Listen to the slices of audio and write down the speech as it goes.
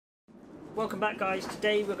Welcome back, guys.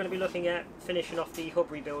 Today we're going to be looking at finishing off the hub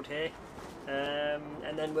rebuild here,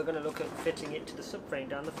 and then we're going to look at fitting it to the subframe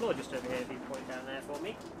down the floor just over here. If you point down there for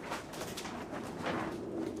me.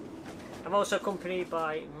 I'm also accompanied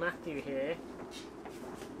by Matthew here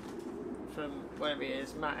from wherever he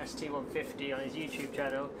is, Matt ST150 on his YouTube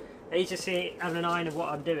channel. And he's just having an eye of what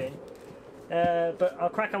I'm doing, but I'll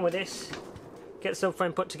crack on with this, get the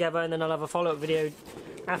subframe put together, and then I'll have a follow-up video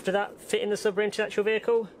after that fitting the subframe to the actual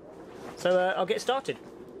vehicle. So I'll get started.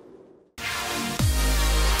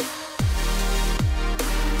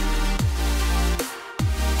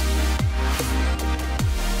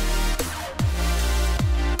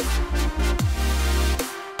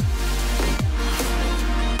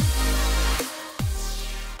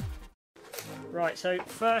 Right, so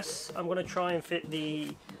first I'm going to try and fit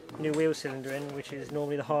the new wheel cylinder in, which is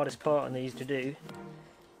normally the hardest part on these to do,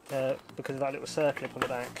 because of that little circlip on the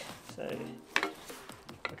back. So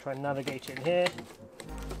I'll try and navigate it in here.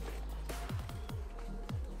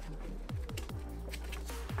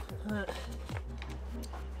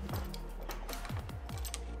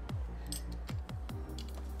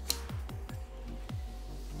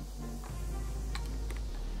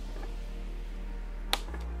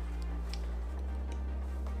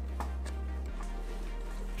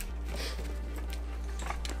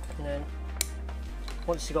 And then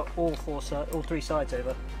once you've got all three sides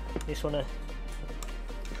over, you just want to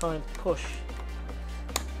try and push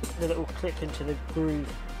the little clip into the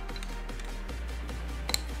groove,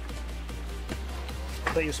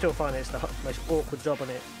 but you'll still find it's the most awkward job on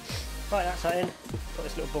it. Right, that's that in. Got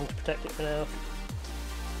this little bung to protect it for now.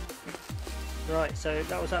 Right, so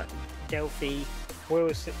that was that Delphi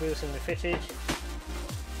wheel cylinder fitted,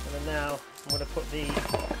 and then now I'm going to put the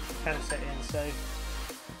cam set in. So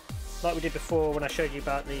like we did before when I showed you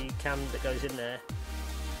about the cam that goes in there,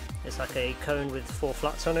 it's like a cone with 4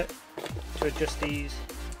 flats on it to adjust these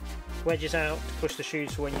wedges out to push the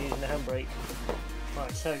shoes for when you're using the handbrake.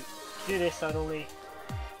 Right, so to do this I normally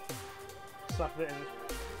slap a bit of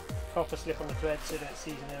copper slip on the thread so that it's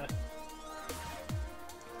season a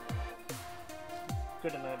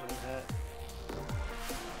good amount, doesn't hurt.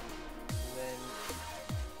 And then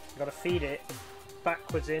you've got to feed it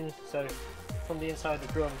backwards in, so from the inside of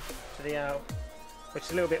the drum to the out, which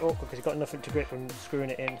is a little bit awkward because you've got nothing to grip when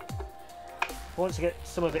screwing it in. Once you get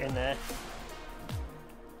some of it in there,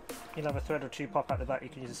 you'll have a thread or two pop out the back you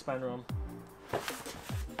can use a spanner on.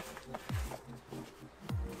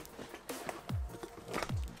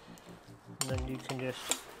 And then you can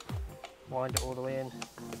just wind it all the way in.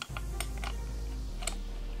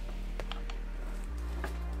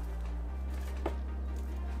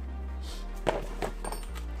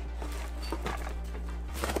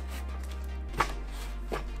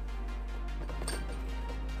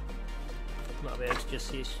 Might be able to just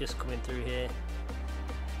see it's just coming through here.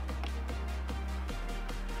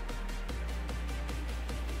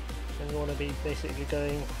 And you want to be basically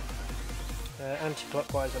going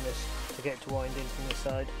anti-clockwise on this to get it to wind in from this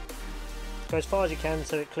side. Go as far as you can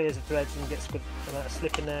so it clears the threads and gets a good amount of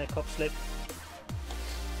slip in there, cop slip.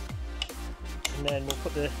 And then we'll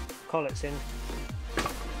put the collets in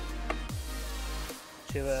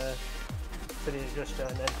to the adjuster,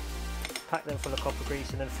 and then pack them full of copper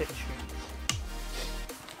grease and then fit the shoes.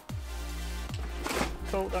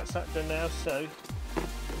 Cool, that's that done now. So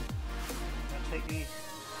I'll take these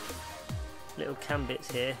little cam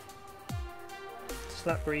bits here,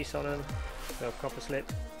 slap grease on them, so copper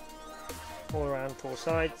slip all around 4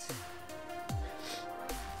 sides,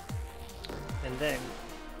 and then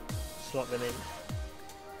slot them in.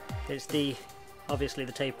 It's obviously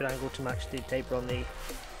the tapered angle to match the taper on the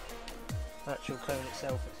actual cone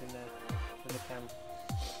itself that's in there with the cam.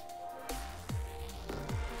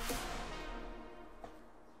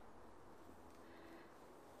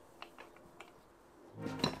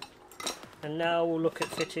 And now we'll look at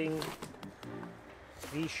fitting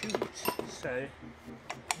these shoes. So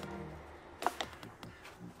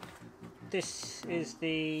this is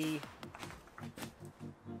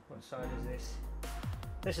what side is this?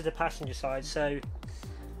 This is the passenger side, so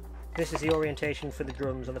this is the orientation for the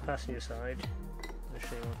drums on the passenger side. I'll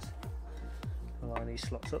show you once I line these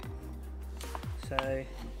slots up. So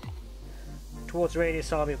towards the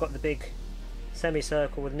radius arm you've got the big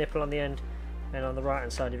semicircle with a nipple on the end, and on the right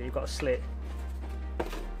hand side of it you've got a slit.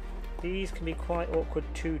 These can be quite awkward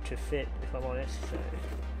too to fit, if I'm honest, so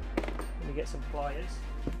let me get some pliers.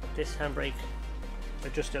 This handbrake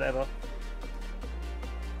adjuster lever,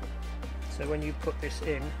 so when you put this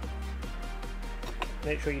in,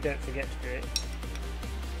 make sure you don't forget to do it,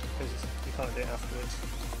 because you can't do it afterwards.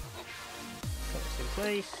 Put this in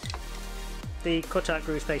place, the cutout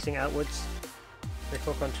grooves facing outwards. They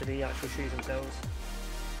hook onto the actual shoes themselves.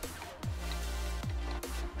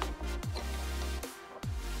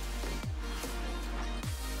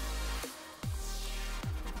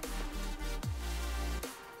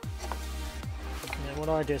 And then what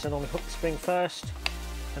I do is I normally hook the spring first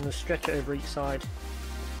and then stretch it over each side.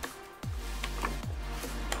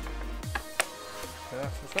 So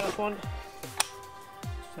that's the first one.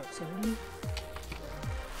 That's in.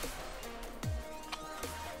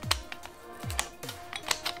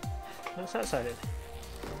 That's that sided.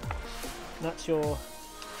 That's your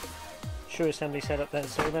shoe assembly setup then.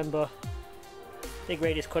 So remember, big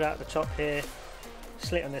radius cut out at the top here,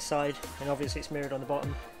 slit on this side, and obviously it's mirrored on the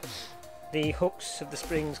bottom. The hooks of the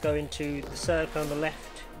springs go into the circle on the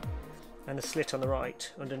left and the slit on the right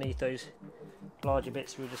underneath those larger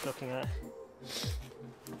bits we were just looking at.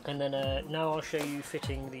 And then now I'll show you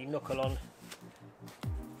fitting the knuckle on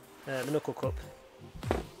the knuckle cup.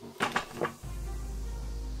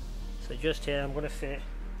 So just here I'm going to fit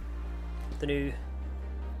the new,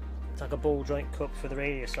 it's like a ball joint cup for the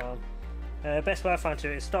radius arm. Best way I find to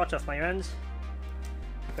do it is start off by your hands,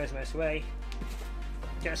 goes most way,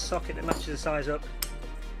 get a socket that matches the size up,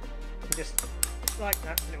 and just like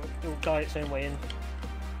that, it will guide its own way in.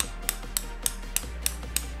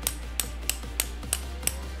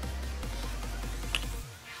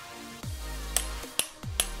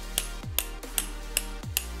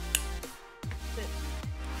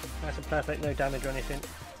 Nice and perfect, no damage or anything.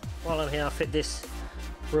 While I'm here, I'll fit this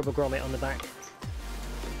rubber grommet on the back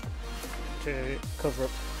to cover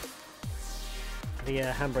up the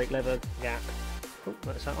handbrake lever gap. Oh,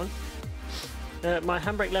 that's that one. My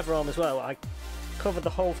handbrake lever arm as well, I covered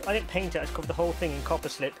the whole, I didn't paint it, I just covered the whole thing in copper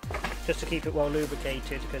slip just to keep it well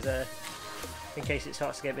lubricated, because in case it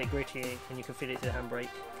starts to get a bit gritty and you can fit it to the handbrake.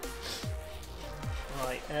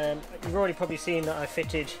 Right, you've already probably seen that I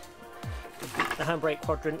fitted the handbrake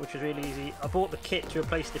quadrant, which was really easy. I bought the kit to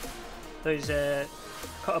replace those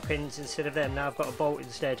cutter pins instead of them. Now I've got a bolt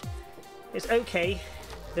instead. It's okay.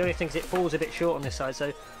 The only thing is it falls a bit short on this side, so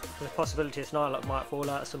there's a possibility this nylock might fall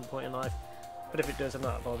out at some point in life. But if it does, I'm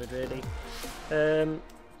not bothered really.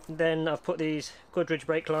 Then I've put these Goodrich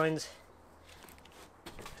brake lines,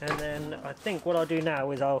 and then I think what I'll do now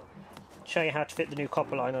is I'll show you how to fit the new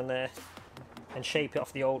copper line on there and shape it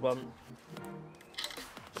off the old one.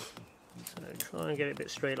 So try and get it a bit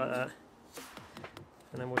straight like that,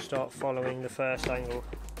 and then we'll start following the first angle.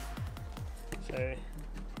 So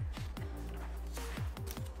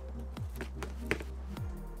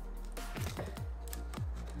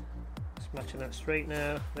just matching that straight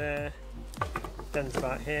now, there, bends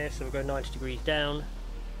about here, so we'll go 90 degrees down.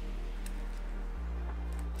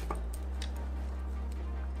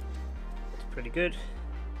 It's pretty good.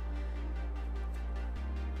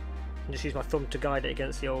 And just use my thumb to guide it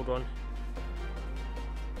against the old one.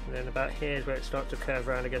 And then about here is where it starts to curve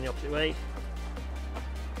around again the opposite way.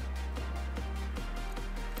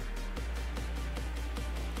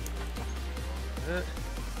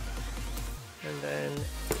 And then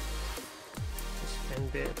this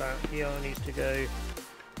end bit about here needs to go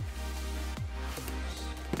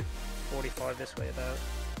 45 this way about.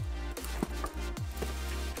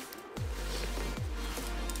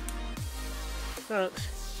 Looks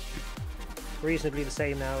reasonably the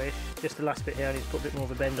same now-ish. Just the last bit here I need to put a bit more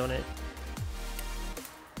of a bend on it.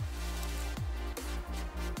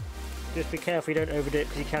 Just be careful you don't overdo it,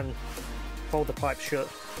 because you can hold the pipe shut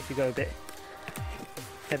if you go a bit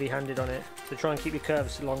heavy-handed on it. So try and keep your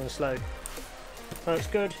curves long and slow. That looks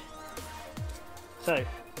good. So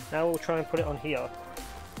now we'll try and put it on here.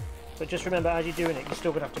 But just remember, as you're doing it, you're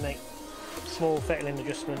still going to have to make small fettling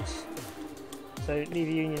adjustments. So leave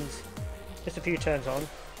your unions just a few turns on,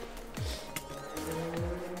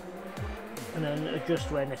 and then adjust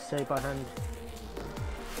where necessary by hand.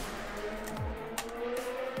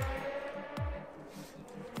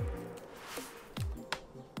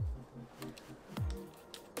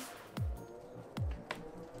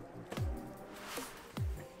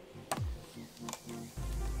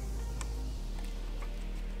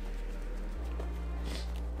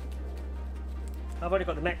 I've already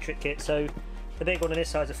got the metric kit, so the big one on this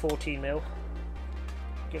side is a 14mm.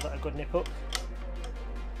 Give that a good nip up.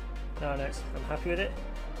 Now I'm happy with it.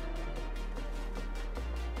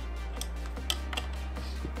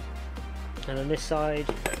 And on this side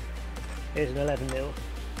is an 11mm.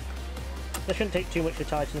 That shouldn't take too much to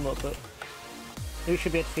tighten them up, but you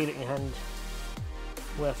should be able to feel it in your hand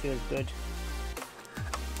where it feels good.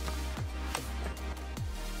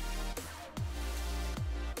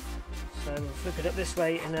 So we'll flip it up this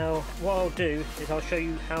way, and now what I'll do is I'll show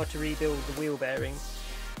you how to rebuild the wheel bearing.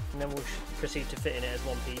 and then we'll proceed to fitting it as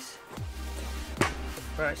one piece.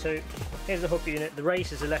 Right, so here's the hook unit. The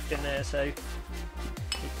races are left in there, so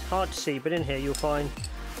it's hard to see, but in here you'll find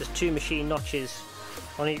there's 2 machine notches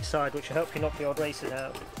on each side which will help you knock the odd races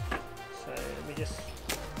out. So let me just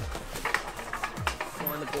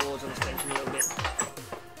find the boards on this bench a little bit.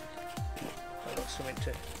 I've got something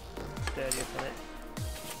to sturdy up on it.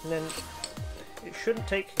 And then it shouldn't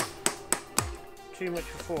take too much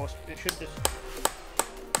of force, it should just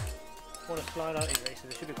want to slide out these races.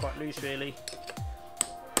 It should be quite loose really.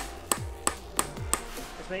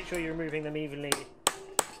 Just make sure you're removing them evenly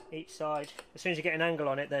each side. As soon as you get an angle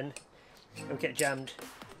on it, then it'll get jammed.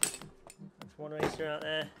 There's one racer out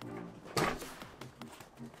there.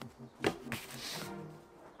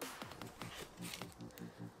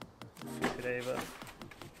 Flip it over.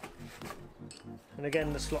 And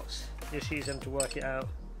again, the slots, just use them to work it out.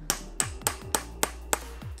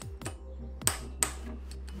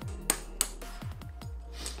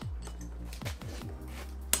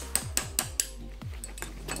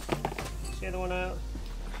 The other one out.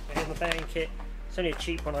 Here's my bearing kit. It's only a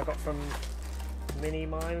cheap one I got from Mini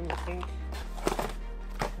Mime, I think.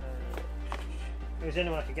 It was the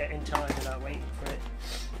only one I could get in time without waiting for it.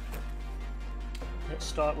 Let's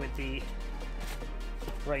start with the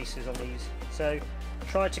racers on these. So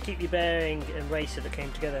try to keep your bearing and racer that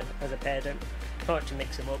came together as a pair. Don't try to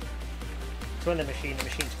mix them up. So when they're machined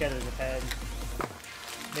together as a pair,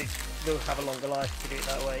 they'll have a longer life if you do it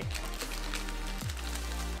that way.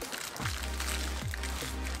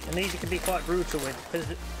 And these you can be quite brutal with, because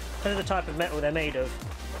of the type of metal they're made of.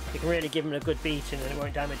 You can really give them a good beating and it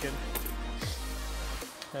won't damage them.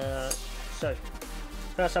 So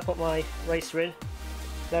first I put my racer in,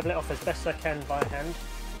 level it off as best I can by hand.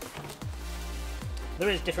 There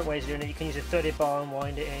is different ways of doing it. You can use a threaded bar and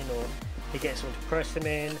wind it in, or you get someone to press them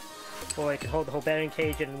in, or you can hold the whole bearing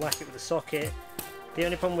cage in and whack it with a socket. The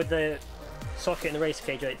only problem with the socket and the racer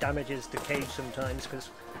cage is it damages the cage sometimes, because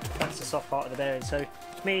that's the soft part of the bearing. So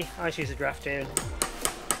me, I just use a draft here and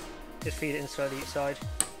just feed it inside each side.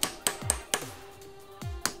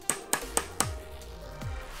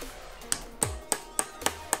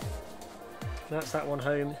 That's that one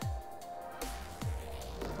home.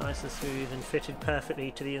 Nice and smooth and fitted perfectly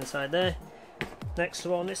to the inside there. Next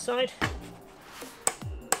one on this side.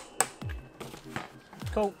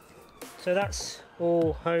 Cool. So that's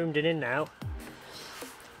all homed and in now.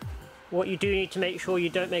 What you do need to make sure you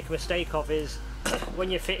don't make a mistake of is when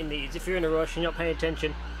you're fitting these, if you're in a rush and you're not paying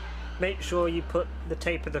attention, make sure you put the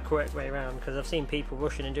taper the correct way around, because I've seen people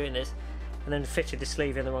rushing and doing this and then fitted the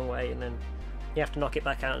sleeve in the wrong way, and then you have to knock it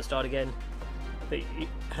back out and start again. But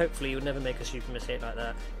hopefully you'll never make a stupid mistake like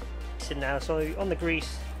that. So now, so on the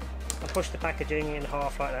grease, I push the packaging in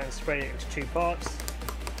half like that and spread it into 2 parts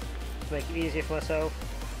to make it easier for myself.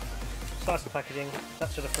 Slice the packaging,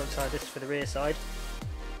 that's for the front side, this is for the rear side.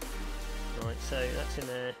 Right, so that's in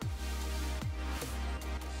there.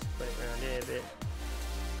 Spread it around here a bit.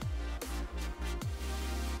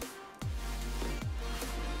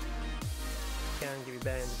 Can give your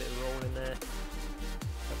bearings a bit of a roll in there.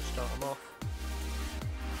 Help start them off.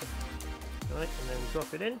 Right, and then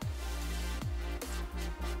drop it in.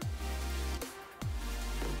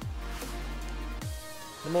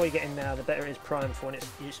 The more you get in now, the better it is primed for when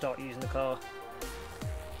you start using the car.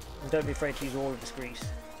 And don't be afraid to use all of this grease.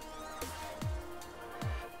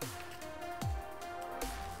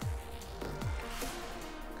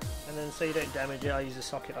 And then so you don't damage it, I use a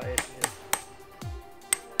socket like this.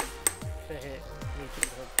 So here, you took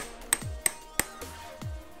the hook.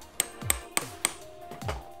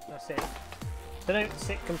 That's it. They don't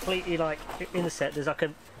sit completely like in the set. There's like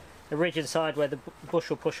a rigid side where the bush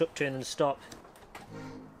will push up to and then stop.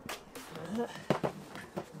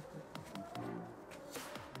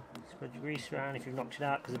 Spread your grease around if you've knocked it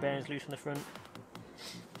out because the bearing's loose on the front.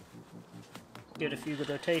 Give it a few good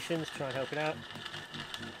rotations, try and help it out.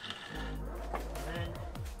 And then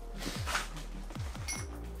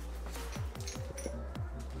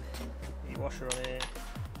get your washer on here,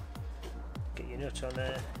 get your nut on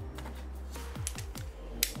there.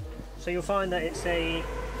 So you'll find that it's a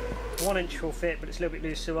 1" will fit, but it's a little bit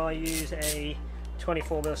loose, so I use a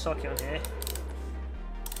 24mm socket on here.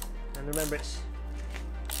 And remember, it's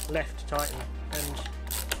left to tighten. And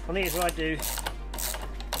on these, what I do,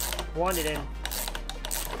 wind it in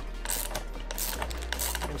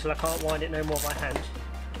until I can't wind it no more by hand,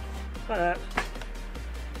 like that.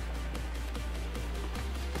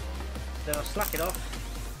 Then I'll slack it off,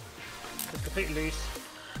 it's completely loose.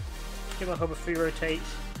 Give my hub a few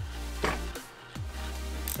rotates.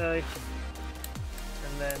 So, and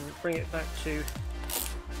then bring it back to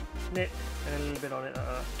nip and a little bit on it.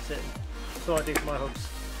 That's it. That's all I do for my hubs.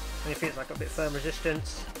 And it feels like a bit firm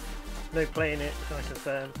resistance. No play in it, nice and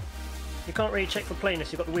firm. You can't really check for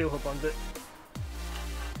plainness, you've got the wheel hub on, but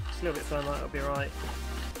it's a little bit firm, that'll be alright.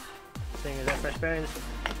 Seeing as they're fresh bearings.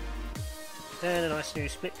 And a nice new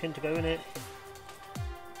split pin to go in it.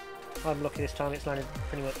 I'm lucky this time, it's landed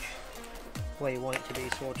pretty much where you want it to be,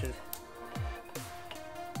 sort of.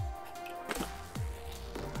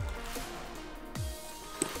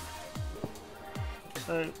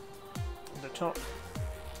 So, on the top,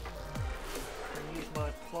 I'll use my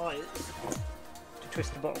pliers to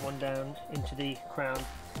twist the bottom one down into the crown.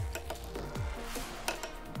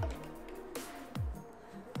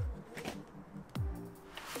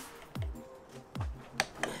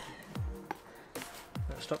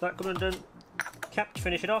 Stop that coming undone. Cap to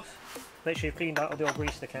finish it off. Make sure you've cleaned out all the old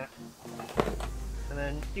grease of the cap. And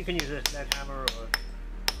then you can use a lead hammer or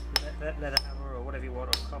a leather hammer or whatever you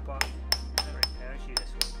want, or copper. I don't really care, just use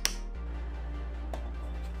this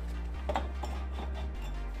one.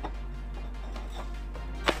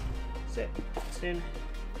 That's it. It's in.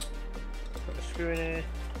 Put the screw in here.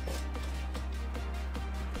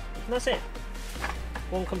 And that's it.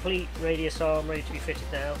 One complete radius arm ready to be fitted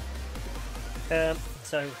now.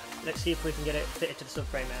 So let's see if we can get it fitted to the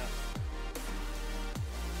subframe now.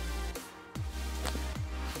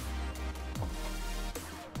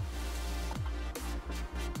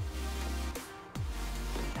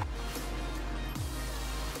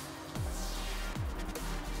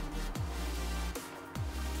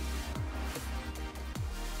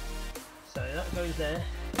 So that goes there.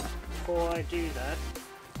 Before I do that,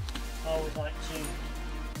 I always like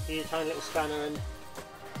to use a tiny little spanner, and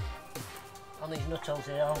on these nut holes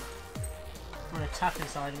here I'll run a tap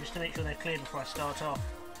inside them just to make sure they're clear before I start off.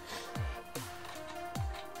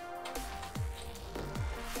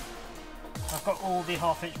 I've got all the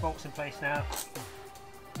 1/2 inch bolts in place now,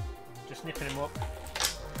 just nipping them up.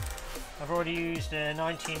 I've already used a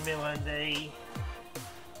 19mm and a,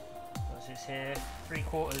 what's this here,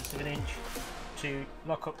 3/4 of an inch to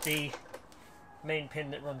lock up the main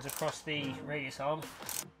pin that runs across the radius arm.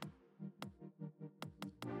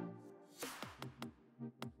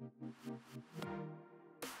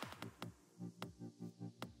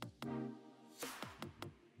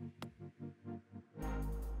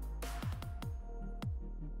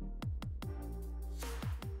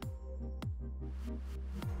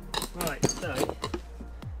 Right, so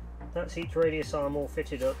that's each radius arm all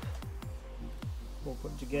fitted up, all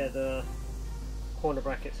put together. Corner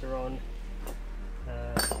brackets are on.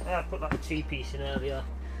 I put like a T-piece in earlier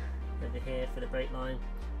over here for the brake line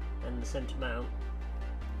and the centre mount.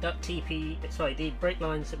 That the brake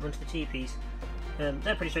lines that run to the T-piece,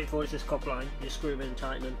 they're pretty straightforward. It's just cop line, you just screw them in and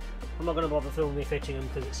tighten them. I'm not going to bother filming me fitting them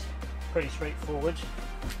because it's pretty straightforward.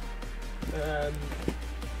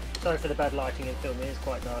 Sorry for the bad lighting in filming, it's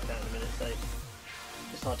quite dark out in a minute, so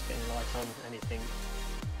it's hard to get any light on anything.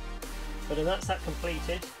 But then that's that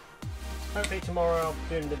completed. Hopefully tomorrow I'll be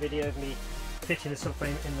doing the video of me fitting the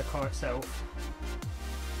subframe in the car itself.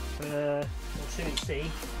 We'll soon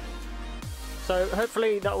see. So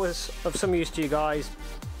hopefully that was of some use to you guys.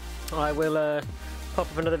 I will pop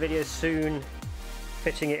up another video soon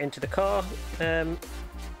fitting it into the car.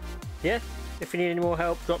 Yeah, if you need any more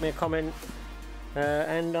help, drop me a comment.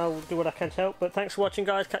 And I'll do what I can to help. But thanks for watching,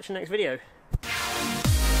 guys. Catch you next video.